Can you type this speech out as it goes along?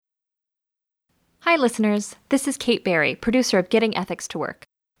Hi, listeners. This is Kate Barry, producer of Getting Ethics to Work.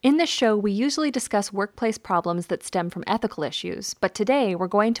 In this show, we usually discuss workplace problems that stem from ethical issues, but today we're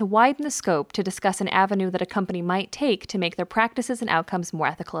going to widen the scope to discuss an avenue that a company might take to make their practices and outcomes more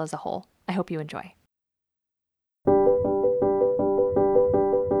ethical as a whole. I hope you enjoy.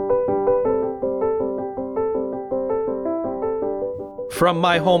 From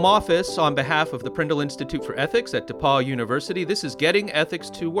my home office, on behalf of the Prindle Institute for Ethics at DePaul University, this is Getting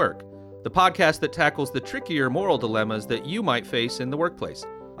Ethics to Work, the podcast that tackles the trickier moral dilemmas that you might face in the workplace.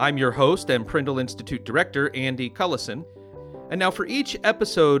 I'm your host and Prindle Institute Director, Andy Cullison. And now for each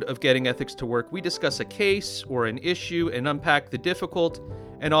episode of Getting Ethics to Work, we discuss a case or an issue and unpack the difficult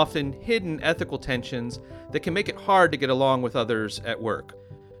and often hidden ethical tensions that can make it hard to get along with others at work.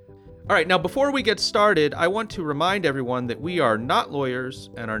 All right, now before we get started, I want to remind everyone that we are not lawyers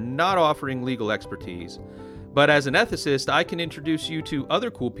and are not offering legal expertise. But as an ethicist, I can introduce you to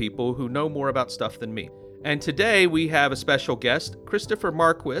other cool people who know more about stuff than me. And today we have a special guest, Christopher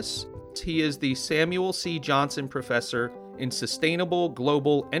Marquis. He is the Samuel C. Johnson Professor in Sustainable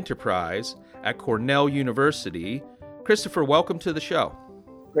Global Enterprise at Cornell University. Christopher, welcome to the show.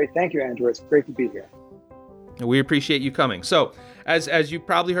 Great, thank you, Andrew. It's great to be here. We appreciate you coming. So, as you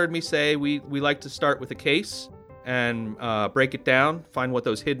probably heard me say, we like to start with a case and break it down, find what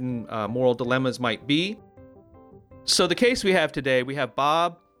those hidden moral dilemmas might be. So the case we have today, we have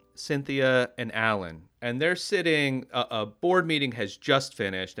Bob, Cynthia, and Alan. And they're sitting, a board meeting has just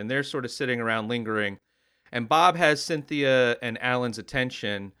finished, and they're sort of sitting around lingering. And Bob has Cynthia and Alan's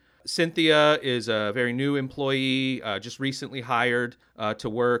attention. Cynthia is a very new employee, just recently hired to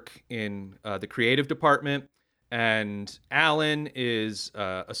work in the creative department. And Alan is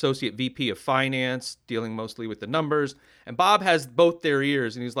Associate VP of Finance, dealing mostly with the numbers. And Bob has both their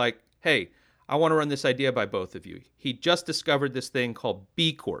ears, and he's like, hey, I want to run this idea by both of you. He just discovered this thing called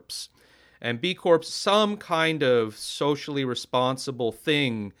B Corps. And B Corps, some kind of socially responsible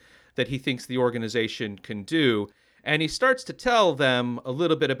thing that he thinks the organization can do. And he starts to tell them a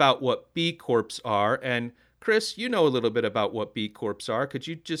little bit about what B Corps are. And Chris, you know a little bit about what B Corps are. Could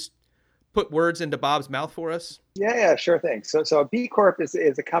you just put words into Bob's mouth for us? Yeah, sure thing. So a B Corp is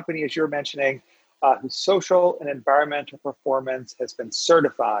a company, as you're mentioning, whose social and environmental performance has been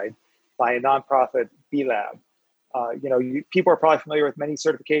certified by a nonprofit B Lab. People are probably familiar with many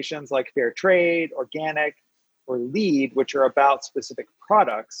certifications like Fair Trade, Organic, or LEED, which are about specific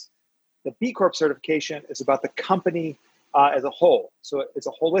products. The B Corp certification is about the company as a whole. So it's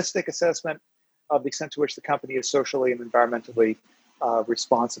a holistic assessment of the extent to which the company is socially and environmentally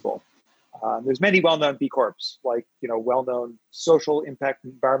responsible. There's many well-known B Corps, like well-known social impact,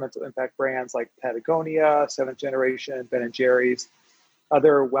 environmental impact brands like Patagonia, Seventh Generation, Ben & Jerry's.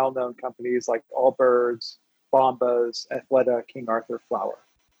 Other well-known companies like Allbirds, Bombas, Athleta, King Arthur Flour.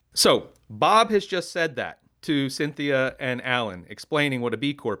 So Bob has just said that to Cynthia and Alan, explaining what a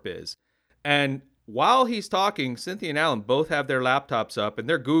B Corp is. And while he's talking, Cynthia and Alan both have their laptops up, and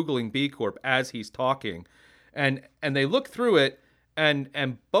they're Googling B Corp as he's talking. And they look through it, and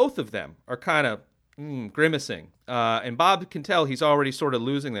both of them are kind of grimacing. And Bob can tell he's already sort of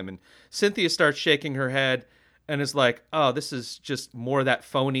losing them. And Cynthia starts shaking her head and is like, oh, this is just more of that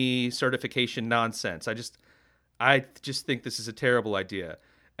phony certification nonsense. I just think this is a terrible idea.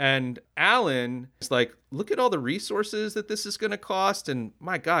 And Alan is like, look at all the resources that this is going to cost. And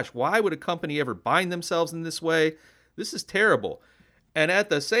my gosh, why would a company ever bind themselves in this way? This is terrible. And at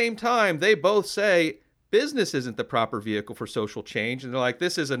the same time, they both say business isn't the proper vehicle for social change. And they're like,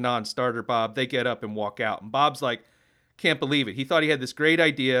 this is a non-starter, Bob. They get up and walk out. And Bob's like, can't believe it. He thought he had this great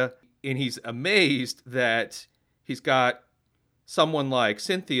idea, and he's amazed that he's got someone like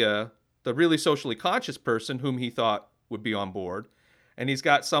Cynthia, the really socially conscious person whom he thought would be on board. And he's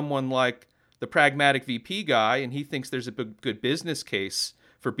got someone like the pragmatic VP guy, and he thinks there's a good business case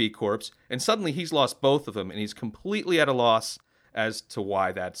for B Corps. And suddenly he's lost both of them, and he's completely at a loss as to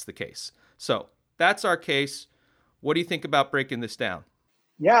why that's the case. So that's our case. What do you think about breaking this down?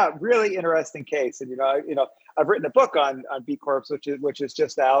 Yeah, really interesting case. And I've written a book on B Corps, which is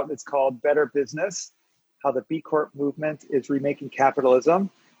just out. It's called Better Business: How the B Corp Movement is Remaking Capitalism.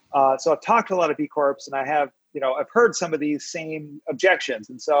 So I've talked to a lot of B Corps, and I've heard some of these same objections.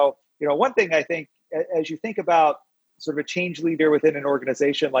 And so, one thing I think, as you think about sort of a change leader within an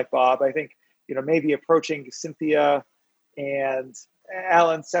organization like Bob, I think, maybe approaching Cynthia and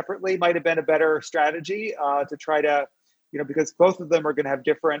Alan separately might have been a better strategy to try to, because both of them are going to have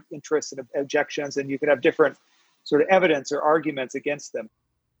different interests and objections, and you could have different sort of evidence or arguments against them.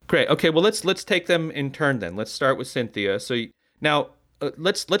 Great. Okay. Well, let's take them in turn then. Let's start with Cynthia. So now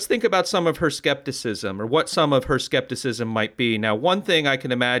let's think about some of her skepticism, or what some of her skepticism might be. Now, one thing I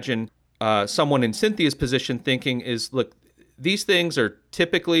can imagine someone in Cynthia's position thinking is, look, these things are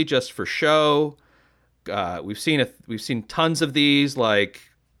typically just for show. We've seen tons of these, like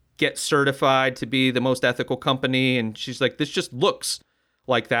get certified to be the most ethical company, and she's like, this just looks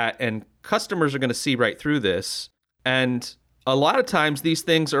like that, and customers are going to see right through this. And a lot of times these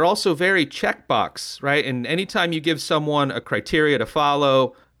things are also very checkbox, right? And anytime you give someone a criteria to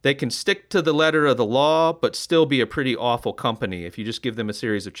follow, they can stick to the letter of the law, but still be a pretty awful company if you just give them a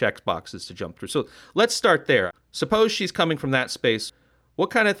series of checkboxes to jump through. So let's start there. Suppose she's coming from that space. What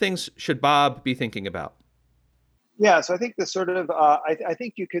kind of things should Bob be thinking about? Yeah, so I think the sort of, I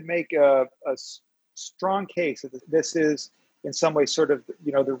think you could make a strong case that this is in some ways sort of,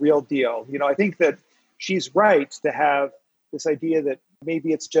 the real deal. I think that she's right to have this idea that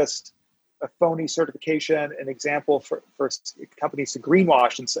maybe it's just a phony certification, an example for companies to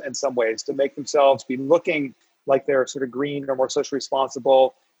greenwash in some ways, to make themselves be looking like they're sort of green or more socially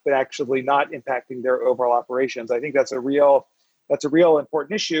responsible, but actually not impacting their overall operations. I think that's a real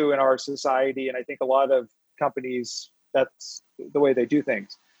important issue in our society. And I think a lot of companies, that's the way they do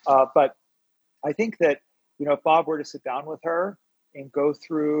things. But I think that, if Bob were to sit down with her and go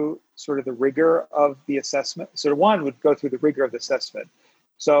through sort of the rigor of the assessment, sort of one would go through the rigor of the assessment.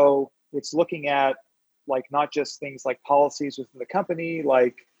 So it's looking at like not just things like policies within the company,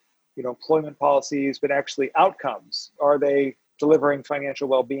 like, employment policies, but actually outcomes. Are they delivering financial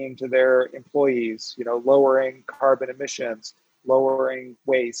well-being to their employees, lowering carbon emissions, lowering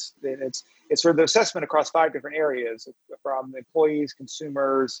waste? And it's sort of the assessment across 5 different areas, from employees,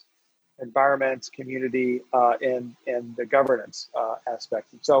 consumers, environment, community, and the governance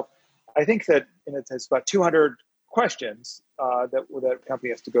aspect. And so I think that it's about 200 questions that a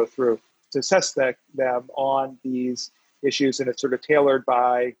company has to go through to assess them on these issues, and it's sort of tailored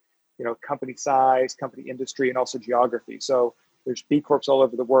by company size, company industry, and also geography. So there's B Corps all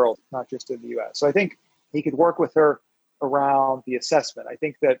over the world, not just in the US. So I think he could work with her around the assessment. I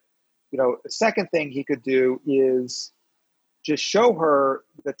think that the second thing he could do is just show her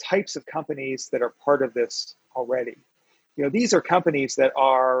the types of companies that are part of this already. These are companies that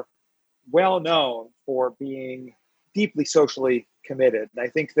are well known for being deeply socially committed. And I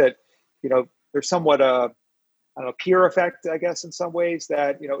think that, there's somewhat a peer effect, I guess, in some ways,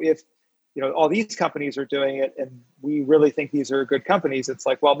 that, if, all these companies are doing it and we really think these are good companies, it's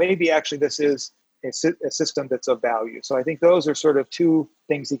like, well, maybe actually this is a system that's of value. So I think those are sort of 2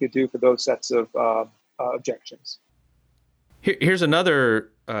 things he could do for those sets of objections. Here's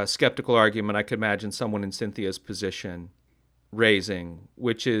another skeptical argument I could imagine someone in Cynthia's position raising,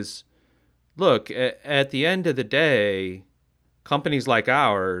 which is, look, at the end of the day, companies like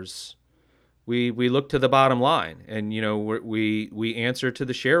ours, we look to the bottom line, and we answer to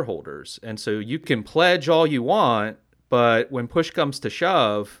the shareholders. And so you can pledge all you want, but when push comes to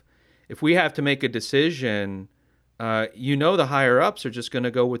shove, if we have to make a decision, the higher ups are just going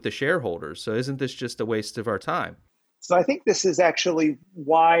to go with the shareholders. So isn't this just a waste of our time? So I think this is actually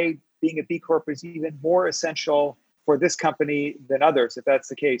why being a B Corp is even more essential for this company than others, if that's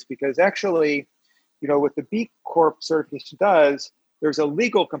the case. Because actually, what the B Corp certification does, there's a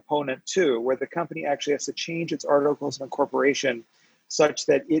legal component too, where the company actually has to change its articles of incorporation such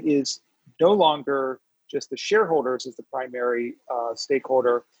that it is no longer just the shareholders as the primary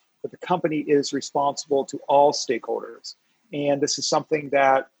stakeholder, but the company is responsible to all stakeholders. And this is something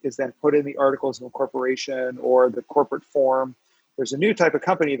that is then put in the articles of incorporation or the corporate form. There's a new type of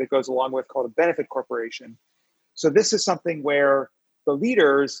company that goes along with called a benefit corporation. So this is something where the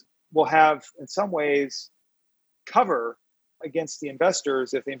leaders will have, in some ways, cover against the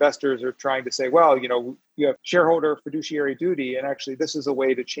investors if the investors are trying to say, well, you have shareholder fiduciary duty, and actually this is a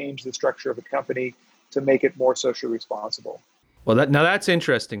way to change the structure of the company to make it more socially responsible. Well, that's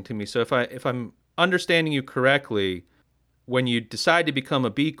interesting to me. So if I'm understanding you correctly, when you decide to become a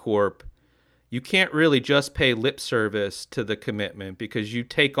B Corp, you can't really just pay lip service to the commitment, because you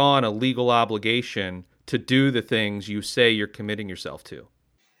take on a legal obligation to do the things you say you're committing yourself to.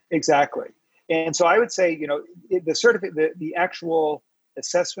 Exactly. And so I would say, the actual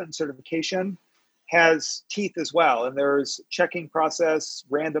assessment and certification has teeth as well. And there's checking process,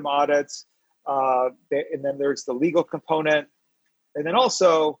 random audits, and then there's the legal component. And then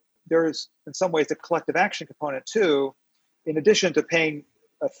also there's, in some ways, a collective action component too. In addition to paying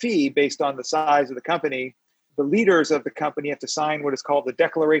a fee based on the size of the company, the leaders of the company have to sign what is called the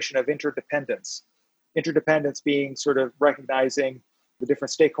Declaration of Interdependence. Interdependence being sort of recognizing the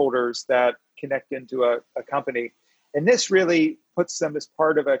different stakeholders that connect into a company. And this really puts them as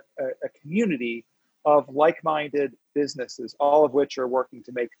part of a community of like-minded businesses, all of which are working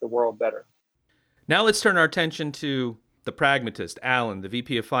to make the world better. Now let's turn our attention to the pragmatist, Alan, the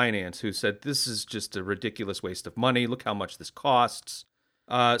VP of Finance, who said, this is just a ridiculous waste of money. Look how much this costs.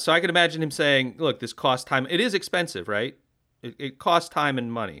 So I can imagine him saying, look, this costs time. It is expensive, right? It costs time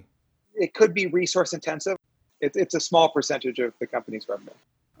and money. It could be resource intensive. It's a small percentage of the company's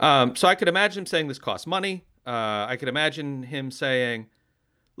revenue. So I could imagine him saying this costs money. I could imagine him saying,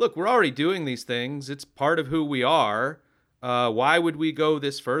 look, we're already doing these things. It's part of who we are. Why would we go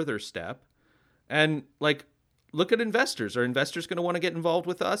this further step? And like, look at investors. Are investors going to want to get involved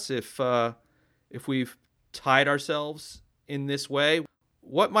with us if we've tied ourselves in this way?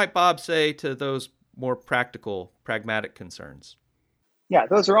 What might Bob say to those more practical, pragmatic concerns? Yeah,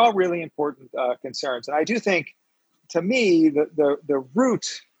 those are all really important concerns. And I do think, to me, the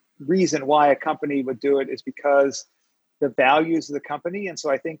root reason why a company would do it is because the values of the company. And so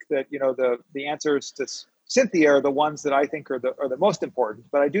I think that, the answers to Cynthia are the ones that I think are the most important.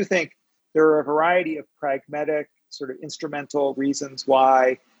 But I do think there are a variety of pragmatic, sort of instrumental reasons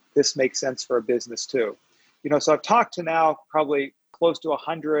why this makes sense for a business too. So I've talked to now probably close to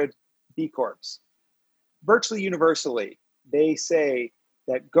 100 B Corps. Virtually universally, they say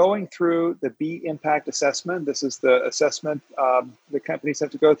that going through the B impact assessment, this is the assessment the companies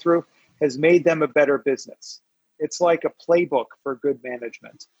have to go through, has made them a better business. It's like a playbook for good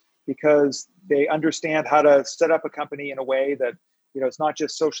management because they understand how to set up a company in a way that, it's not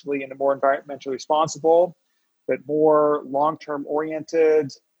just socially and more environmentally responsible, but more long-term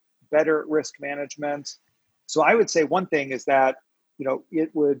oriented, better risk management. So I would say one thing is that, it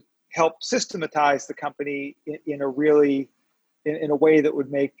would help systematize the company in a way that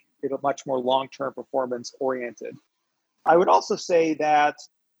would make it a much more long-term performance oriented. I would also say that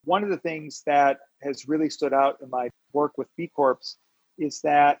one of the things that has really stood out in my work with B Corps is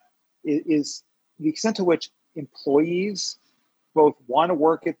that it is the extent to which employees both want to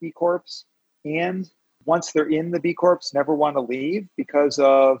work at B Corps and once they're in the B Corps, never want to leave because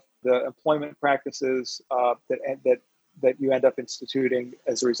of the employment practices that you end up instituting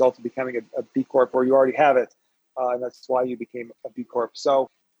as a result of becoming a B Corp, or you already have it. And that's why you became a B Corp. So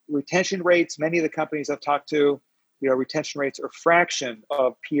retention rates, many of the companies I've talked to, retention rates are a fraction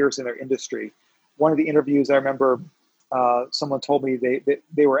of peers in their industry. One of the interviews I remember, someone told me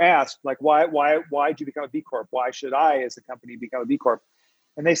they were asked, like, why did you become a B Corp? Why should I, as a company, become a B Corp?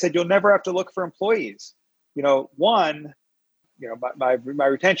 And they said, you'll never have to look for employees. My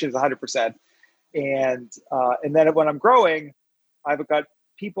retention is 100%. And then when I'm growing, I've got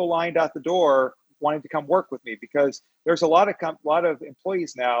people lined out the door wanting to come work with me because there's a lot of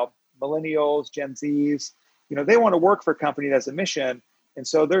employees now, millennials, Gen Zs, they want to work for a company that has a mission. And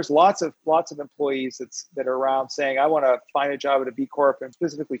so there's lots of employees that are around saying, I want to find a job at a B Corp and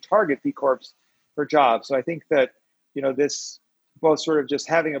specifically target B Corps for jobs. So I think that, this both sort of just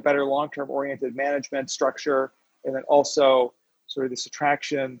having a better long-term oriented management structure and then also sort of this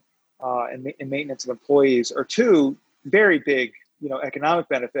attraction and maintenance of employees are two very big, economic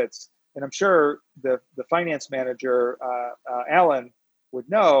benefits. And I'm sure the finance manager, Alan, would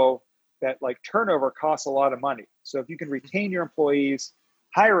know that like turnover costs a lot of money. So if you can retain your employees,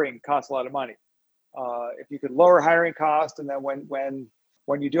 hiring costs a lot of money. If you could lower hiring costs, and then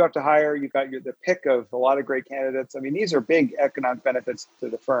when you do have to hire, you've got the pick of a lot of great candidates. I mean, these are big economic benefits to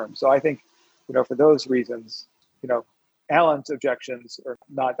the firm. So I think, for those reasons, Alan's objections are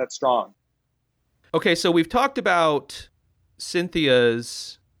not that strong. Okay, so we've talked about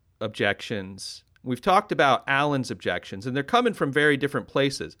Cynthia's objections. We've talked about Alan's objections, and they're coming from very different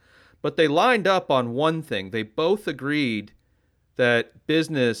places. But they lined up on one thing. They both agreed that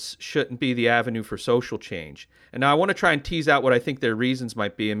business shouldn't be the avenue for social change. And now I want to try and tease out what I think their reasons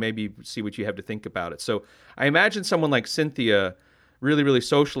might be and maybe see what you have to think about it. So I imagine someone like Cynthia, really, really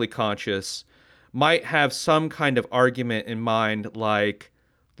socially conscious, might have some kind of argument in mind like,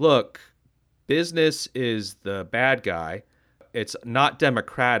 look, business is the bad guy. It's not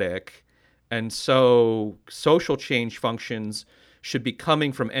democratic. And so social change functions should be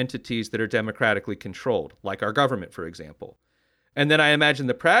coming from entities that are democratically controlled, like our government, for example. And then I imagine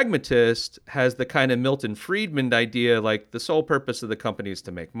the pragmatist has the kind of Milton Friedman idea, like the sole purpose of the company is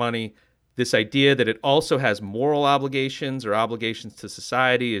to make money. This idea that it also has moral obligations or obligations to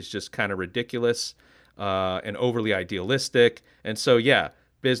society is just kind of ridiculous and overly idealistic. And so, yeah,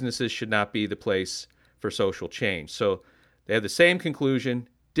 businesses should not be the place for social change. So they have the same conclusion,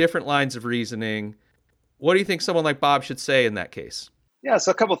 different lines of reasoning. What do you think someone like Bob should say in that case? Yeah,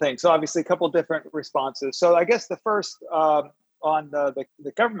 so a couple things. So obviously a couple different responses. So I guess the first on the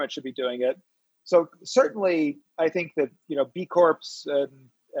government should be doing it. So certainly I think that, B Corps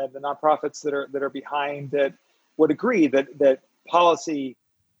and the nonprofits that are behind it would agree that policy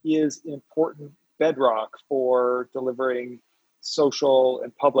is an important bedrock for delivering social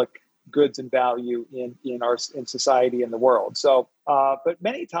and public goods and value in society and the world. So, but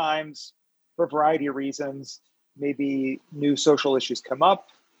many times, for a variety of reasons, maybe new social issues come up.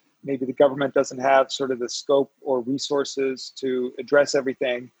 Maybe the government doesn't have sort of the scope or resources to address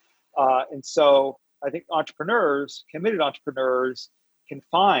everything. And so I think committed entrepreneurs, can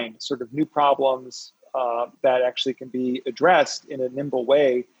find sort of new problems that actually can be addressed in a nimble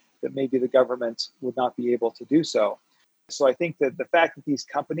way that maybe the government would not be able to do so. So I think that the fact that these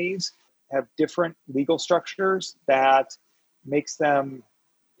companies have different legal structures that makes them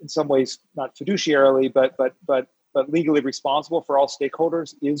in some ways not fiduciarily, but legally responsible for all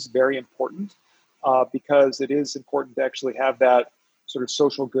stakeholders is very important because it is important to actually have that sort of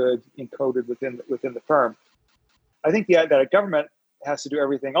social good encoded within the firm. I think that a government has to do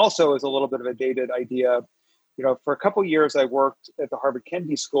everything also is a little bit of a dated idea. For a couple of years, I worked at the Harvard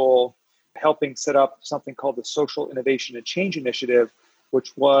Kennedy School, helping set up something called the Social Innovation and Change Initiative,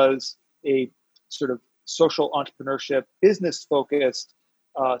 which was a sort of social entrepreneurship, business-focused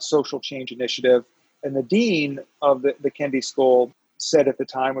social change initiative. And the dean of the Kennedy School said at the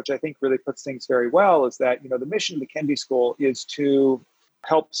time, which I think really puts things very well, is that the mission of the Kennedy School is to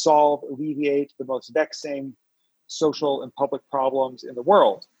help alleviate the most vexing social and public problems in the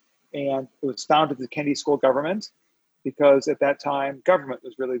world. And it was founded the Kennedy School government because at that time, government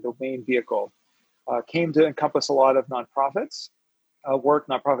was really the main vehicle. Came to encompass a lot of nonprofits,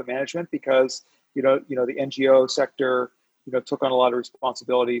 nonprofit management, because the NGO sector took on a lot of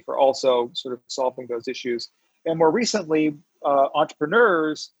responsibility for also sort of solving those issues. And more recently,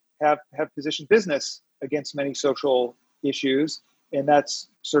 entrepreneurs have positioned business against many social issues, and that's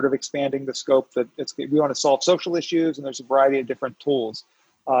sort of expanding the scope that we want to solve social issues, and there's a variety of different tools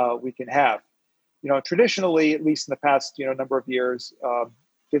we can have. Traditionally, at least in the past number of years,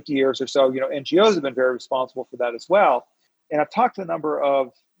 50 years or so, NGOs have been very responsible for that as well. And I've talked to a number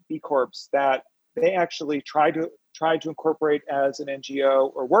of B Corps that they actually tried to incorporate as an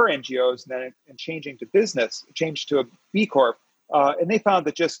NGO or were NGOs, and then in changing to business, changed to a B Corp. And they found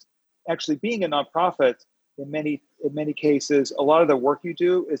that just actually being a nonprofit, in many cases, a lot of the work you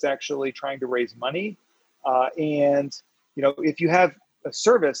do is actually trying to raise money. And if you have a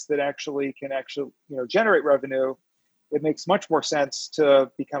service that actually can generate revenue, it makes much more sense to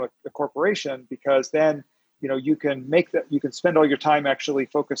become a corporation, because then you can spend all your time actually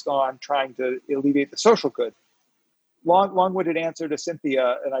focused on trying to alleviate the social good. Long-winded answer to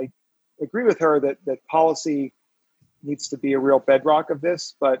Cynthia, and I agree with her that policy needs to be a real bedrock of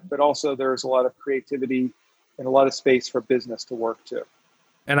this, but also there's a lot of creativity and a lot of space for business to work to.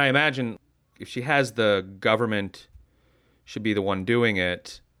 And I imagine if she has the government should be the one doing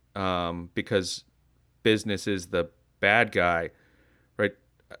it, because business is the bad guy, right?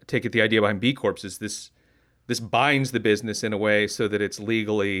 Take it the idea behind B Corps is this binds the business in a way so that it's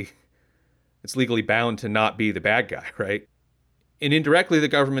legally bound to not be the bad guy, right? And indirectly, the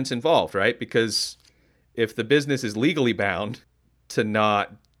government's involved, right? Because if the business is legally bound to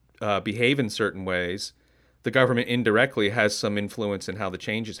not behave in certain ways, the government indirectly has some influence in how the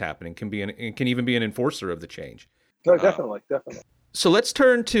change is happening. It can even be an enforcer of the change. Oh, definitely. So let's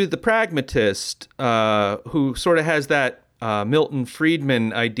turn to the pragmatist, who sort of has that Milton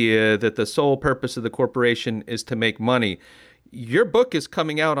Friedman idea that the sole purpose of the corporation is to make money. Your book is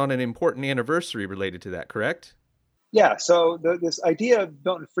coming out on an important anniversary related to that, correct? Yeah. So this idea of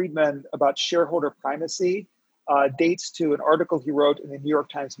Milton Friedman about shareholder primacy dates to an article he wrote in the New York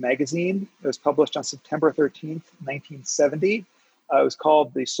Times Magazine. It was published on September 13th, 1970. It was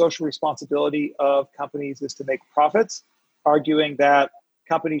called "The Social Responsibility of Companies is to Make Profits," arguing that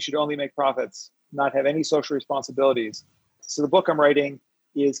companies should only make profits, not have any social responsibilities. So the book I'm writing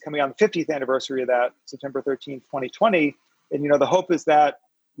is coming on the 50th anniversary of that, September 13th, 2020. And, the hope is that,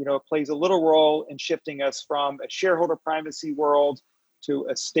 it plays a little role in shifting us from a shareholder primacy world to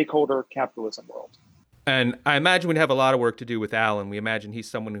a stakeholder capitalism world. And I imagine we'd have a lot of work to do with Alan. We imagine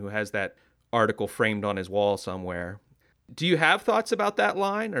he's someone who has that article framed on his wall somewhere. Do you have thoughts about that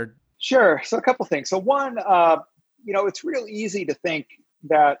line? Or Sure. So a couple things. So one, it's real easy to think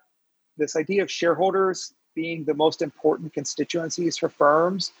that this idea of shareholders being the most important constituencies for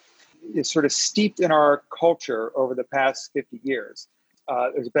firms is sort of steeped in our culture over the past 50 years.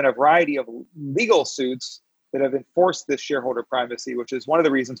 There's been a variety of legal suits that have enforced this shareholder primacy, which is one of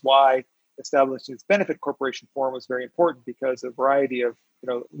the reasons why establishing this benefit corporation form was very important, because a variety of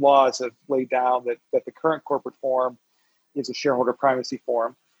laws have laid down that the current corporate form is a shareholder primacy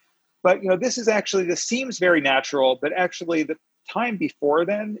form. But this seems very natural, but actually the time before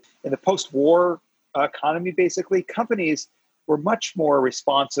then, in the post-war economy, basically, companies were much more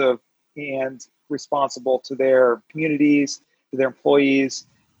responsive and responsible to their communities, to their employees.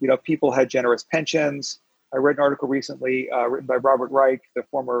 People had generous pensions. I read an article recently written by Robert Reich, the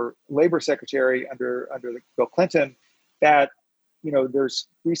former labor secretary under Bill Clinton, that there's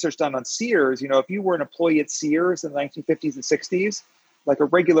research done on Sears. If you were an employee at Sears in the 1950s and 60s, like a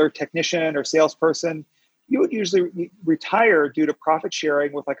regular technician or salesperson, you would usually retire due to profit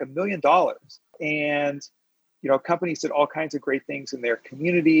sharing with like $1 million. And companies did all kinds of great things in their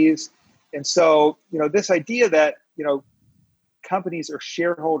communities. And so this idea that companies are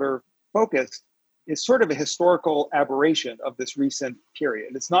shareholder focused is sort of a historical aberration of this recent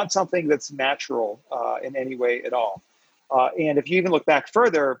period. It's not something that's natural in any way at all. And if you even look back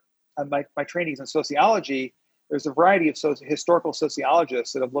further, my trainings in sociology, there's a variety of historical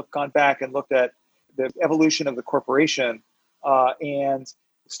sociologists that have gone back and looked at the evolution of the corporation and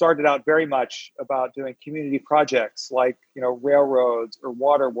started out very much about doing community projects like railroads or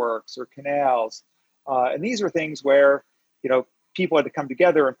waterworks or canals. And these are things where people had to come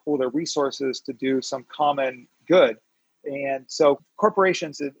together and pool their resources to do some common good. And so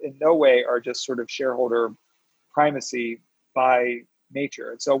corporations in no way are just sort of shareholder primacy by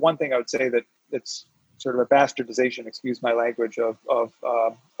nature. And so one thing I would say that it's sort of a bastardization, excuse my language, of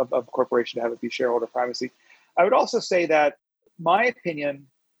corporation to have it be shareholder primacy. I would also say that my opinion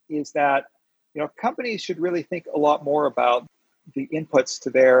is that companies should really think a lot more about the inputs to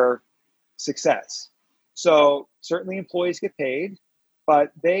their success. So certainly employees get paid,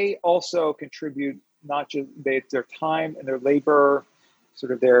 but they also contribute not just their time and their labor,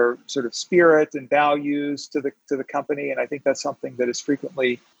 their spirit and values to the company. And I think that's something that is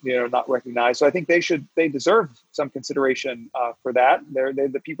frequently not recognized. So I think they deserve some consideration for that. They're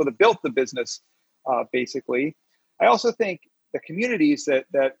the people that built the business, basically. I also think the communities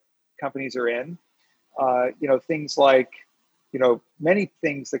that companies are in, things like many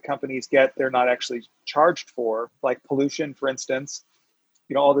things that companies get, they're not actually charged for, like pollution, for instance.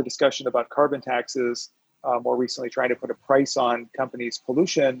 All the discussion about carbon taxes, more recently trying to put a price on companies'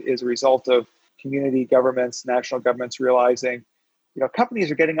 pollution is a result of community governments, national governments realizing,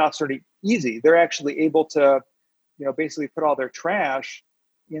 companies are getting off sort of easy. They're actually able to, basically put all their trash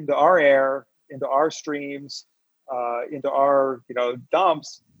into our air, into our streams, into our,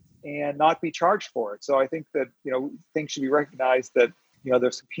 dumps, and not be charged for it. So I think that, things should be recognized that,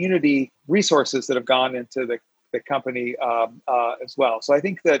 there's community resources that have gone into the company as well. So I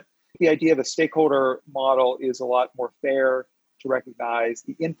think that the idea of a stakeholder model is a lot more fair to recognize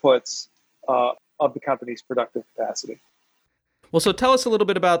the inputs of the company's productive capacity. Well, so tell us a little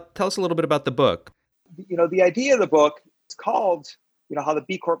bit about the book. The idea of the book is called, how the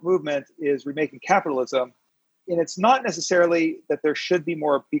B Corp movement is remaking capitalism. And it's not necessarily that there should be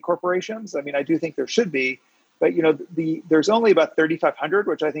more B corporations. I mean, I do think there should be, but there's only about 3,500,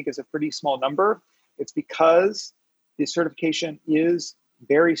 which I think is a pretty small number. It's because the certification is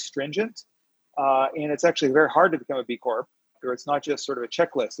very stringent, and it's actually very hard to become a B Corp. Or it's not just sort of a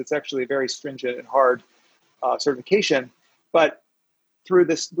checklist. It's actually a very stringent and hard certification. But through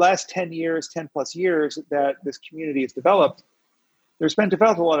this last 10 plus years that this community has developed, there's been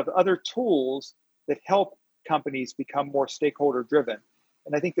developed a lot of other tools that help companies become more stakeholder driven.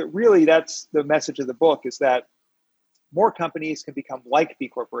 And I think that really that's the message of the book, is that more companies can become like B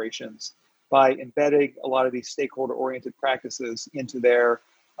corporations by embedding a lot of these stakeholder oriented practices into their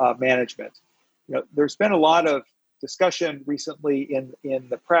management. There's been a lot of discussion recently in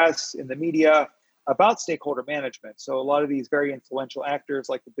the press, in the media, about stakeholder management. So a lot of these very influential actors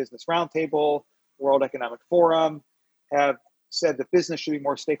like the Business Roundtable, World Economic Forum, have said that business should be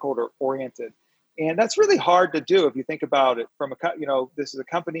more stakeholder oriented. And that's really hard to do if you think about it from this is a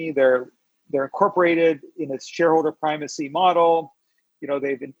company, they're incorporated in a shareholder primacy model.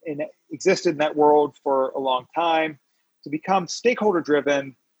 They've existed in that world for a long time. To become stakeholder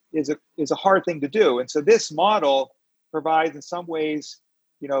driven is a hard thing to do. And so this model provides in some ways,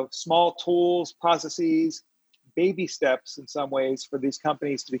 small tools, processes, baby steps in some ways for these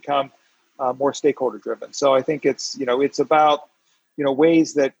companies to become more stakeholder driven. So I think it's about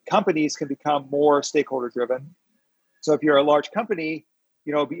ways that companies can become more stakeholder driven. So if you're a large company,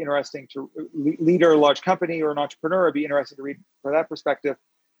 it'd be interesting to leader a large company, or an entrepreneur, it'd be interesting to read for that perspective.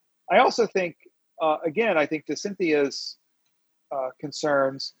 I also think, again, I think to Cynthia's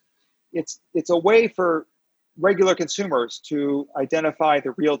concerns, it's a way for regular consumers to identify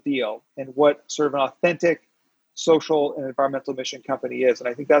the real deal and what sort of an authentic social and environmental mission company is. And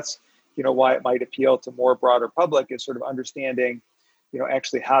I think that's, why it might appeal to more broader public, is sort of understanding,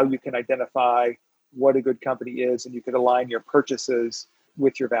 actually how you can identify what a good company is, and you could align your purchases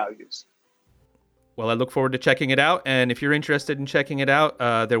with your values. Well, I look forward to checking it out. And if you're interested in checking it out,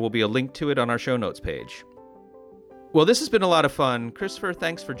 there will be a link to it on our show notes page. Well, this has been a lot of fun. Christopher,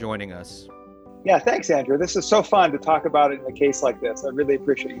 thanks for joining us. Yeah, thanks, Andrew. This is so fun to talk about it in a case like this. I really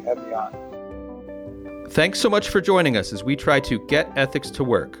appreciate you having me on. Thanks so much for joining us as we try to get ethics to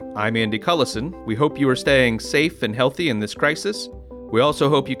work. I'm Andy Cullison. We hope you are staying safe and healthy in this crisis. We also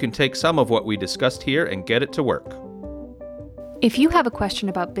hope you can take some of what we discussed here and get it to work. If you have a question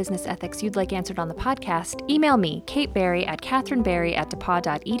about business ethics you'd like answered on the podcast, email me, Kate Berry at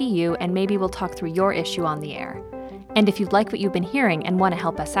katherineberry@depaul.edu, and maybe we'll talk through your issue on the air. And if you like what you've been hearing and want to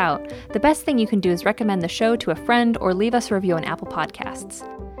help us out, the best thing you can do is recommend the show to a friend or leave us a review on Apple Podcasts.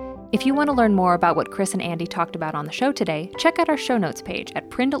 If you want to learn more about what Chris and Andy talked about on the show today, check out our show notes page at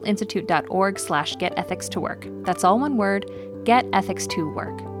prindleinstitute.org/getethics2work. That's all one word, Get Ethics to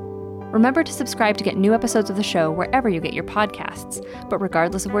Work. Remember to subscribe to get new episodes of the show wherever you get your podcasts. But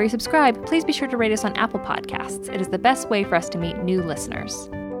regardless of where you subscribe, please be sure to rate us on Apple Podcasts. It is the best way for us to meet new listeners.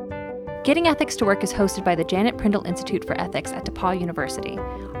 Getting Ethics to Work is hosted by the Janet Prindle Institute for Ethics at DePaul University.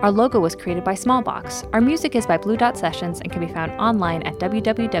 Our logo was created by Smallbox. Our music is by Blue Dot Sessions and can be found online at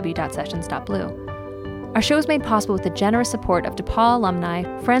www.sessions.blue. Our show is made possible with the generous support of DePaul alumni,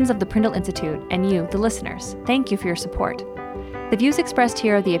 friends of the Prindle Institute, and you, the listeners. Thank you for your support. The views expressed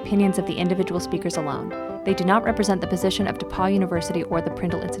here are the opinions of the individual speakers alone. They do not represent the position of DePaul University or the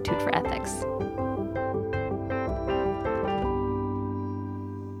Prindle Institute for Ethics.